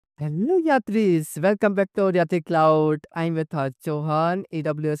Hello, Yatris. Welcome back to Yatri Cloud. I'm with Chauhan,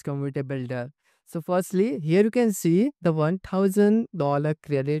 AWS Community Builder. So, firstly, here you can see the $1,000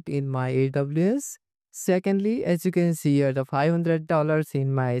 credit in my AWS. Secondly, as you can see here, the $500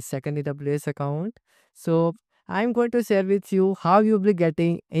 in my second AWS account. So, I'm going to share with you how you'll be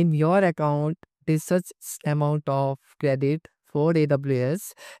getting in your account this such amount of credit for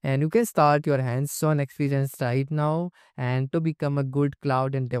AWS, and you can start your hands-on experience right now and to become a good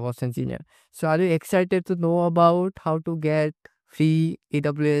cloud and DevOps engineer. So, are you excited to know about how to get free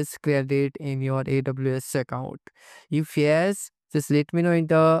AWS credit in your AWS account? If yes, just let me know in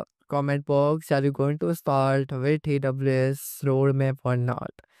the comment box. Are you going to start with AWS roadmap or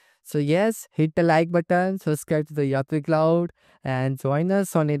not? So, yes, hit the like button, subscribe to the Yatri Cloud, and join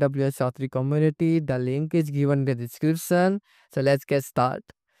us on AWS Yatri community. The link is given in the description. So, let's get started.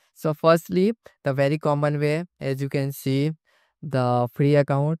 So, firstly, the very common way, as you can see, the free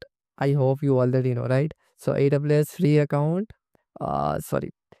account. I hope you already know, right? So AWS free account,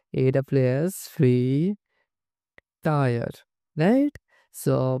 sorry, AWS free tire, right?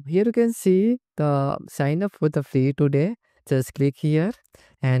 So here you can see the sign up for the free today. Just click here,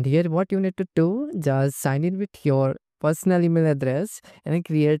 and here what you need to do, just sign in with your personal email address and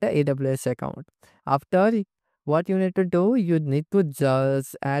create a AWS account. After, what you need to do, you need to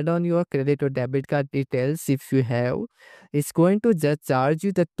just add on your credit or debit card details if you have. It's going to just charge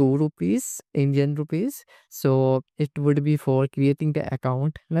you the 2 rupees, Indian rupees. So it would be for creating the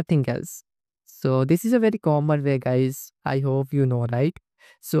account, nothing else. So this is a very common way, guys. I hope you know, right?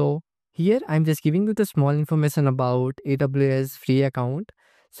 So here I'm just giving you the small information about AWS free account.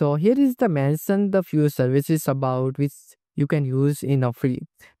 So here is the mention the few services about which you can use in a free,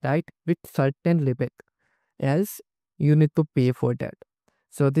 right? With certain limit. Else you need to pay for that.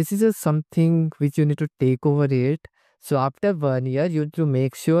 So this is a something which you need to take over it. So after 1 year, you need to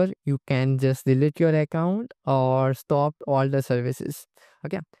make sure you can just delete your account or stop all the services.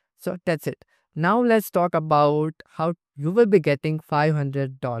 Okay, so that's it. Now let's talk about how you will be getting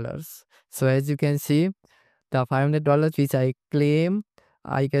 $500. So as you can see, the $500 which I claim,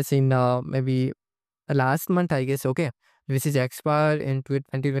 I guess in maybe last month, I guess, okay, which is expired in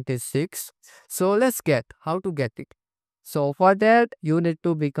 2026. So let's get how to get it. So for that, you need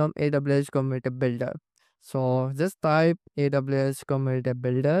to become AWS Community Builder. So just type AWS Community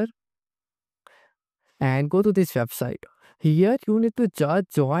Builder and go to this website. Here you need to just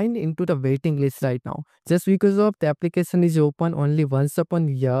join into the waiting list right now. Just because of the application is open only once upon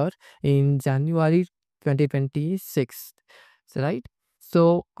year in January 2026. So, right?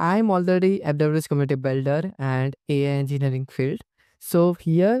 So I'm already AWS Community Builder and AI engineering field. So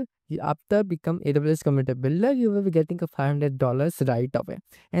here after become AWS Community Builder, you will be getting a $500 right away.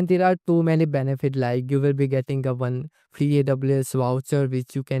 And there are too many benefits, like you will be getting a one free AWS voucher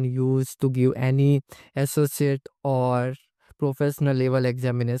which you can use to give any associate or professional level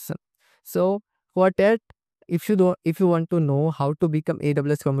examination. So for that, if you want to know how to become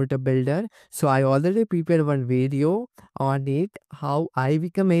AWS Community Builder, so I already prepared one video on it, how I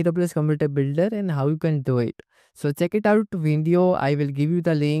become AWS Community Builder and how you can do it. So check it out video. I will give you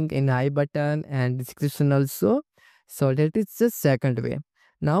the link in I button and description also. So that is the second way.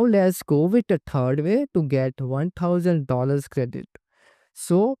 Now let's go with the third way to get $1,000 credit.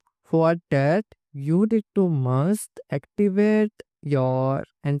 So for that, you need to must activate your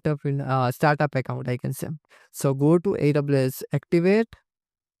entrepreneur startup account, I can say. So go to AWS Activate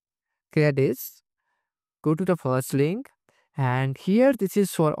credits, go to the first link, and here this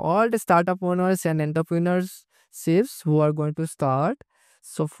is for all the startup owners and entrepreneurs shifts who are going to start.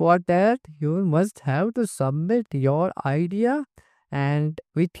 So for that, you must have to submit your idea and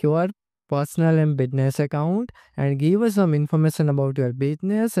with your personal and business account and give us some information about your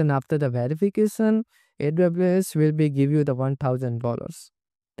business, and after the verification, AWS will be give you the $1,000,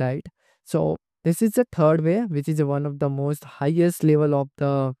 right? So this is the third way, which is one of the most highest level of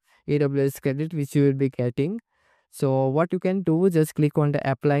the AWS credit which you will be getting. So what you can do, just click on the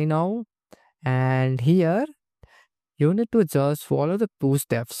apply now, and here you need to just follow the 2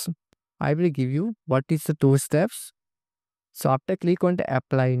 steps. I will give you what is the 2 steps. So after click on the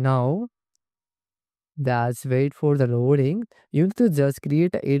apply now, that's wait for the loading. You need to just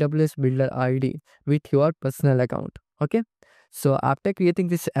create a AWS Builder ID with your personal account. Okay. So after creating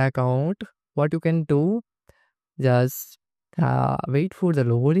this account, what you can do, just wait for the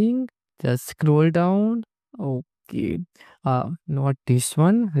loading. Just scroll down. Okay. Not this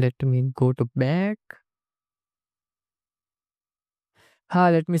one. Let me go to back.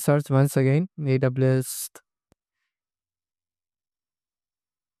 Let me search once again. AWS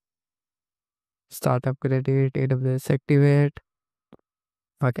Startup Credit, AWS Activate.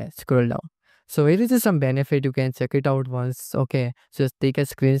 Okay, scroll down. So here is some benefit. You can check it out once. Okay, just take a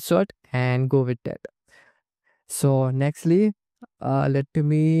screenshot and go with that. So nextly, let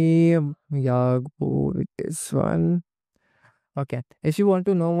me go with this one. Okay, if you want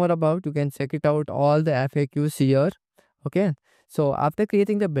to know more about, you can check it out all the FAQs here. Okay, so after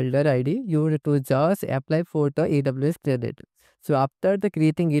creating the builder ID, you need to just apply for the AWS credit. So after the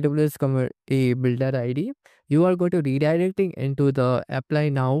creating AWS a builder ID, you are going to redirecting into the apply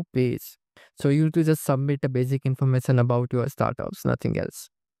now page. So you need to just submit the basic information about your startups, nothing else.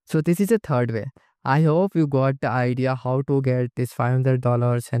 So this is the third way. I hope you got the idea how to get this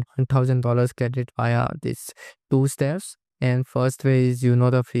 $500 and $1,000 credit via these two steps. And first way is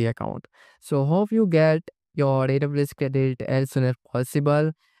the free account. So hope you get your AWS credit as soon as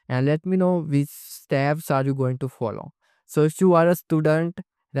possible, and let me know which steps are you going to follow. So if you are a student,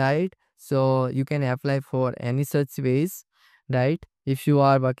 right, so you can apply for any such ways, right? If you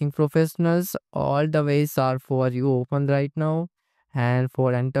are working professionals, all the ways are for you open right now, and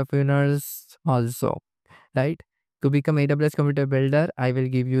for entrepreneurs also, right? To become AWS Community Builder, I will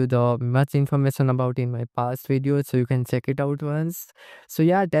give you the much information about in my past videos, so you can check it out once. So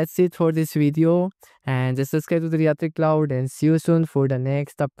yeah, that's it for this video, and just subscribe to the Yatri Cloud, and see you soon for the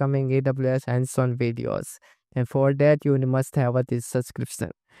next upcoming AWS hands-on videos. And for that, you must have this subscription.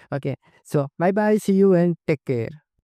 Okay, so bye bye, see you and take care.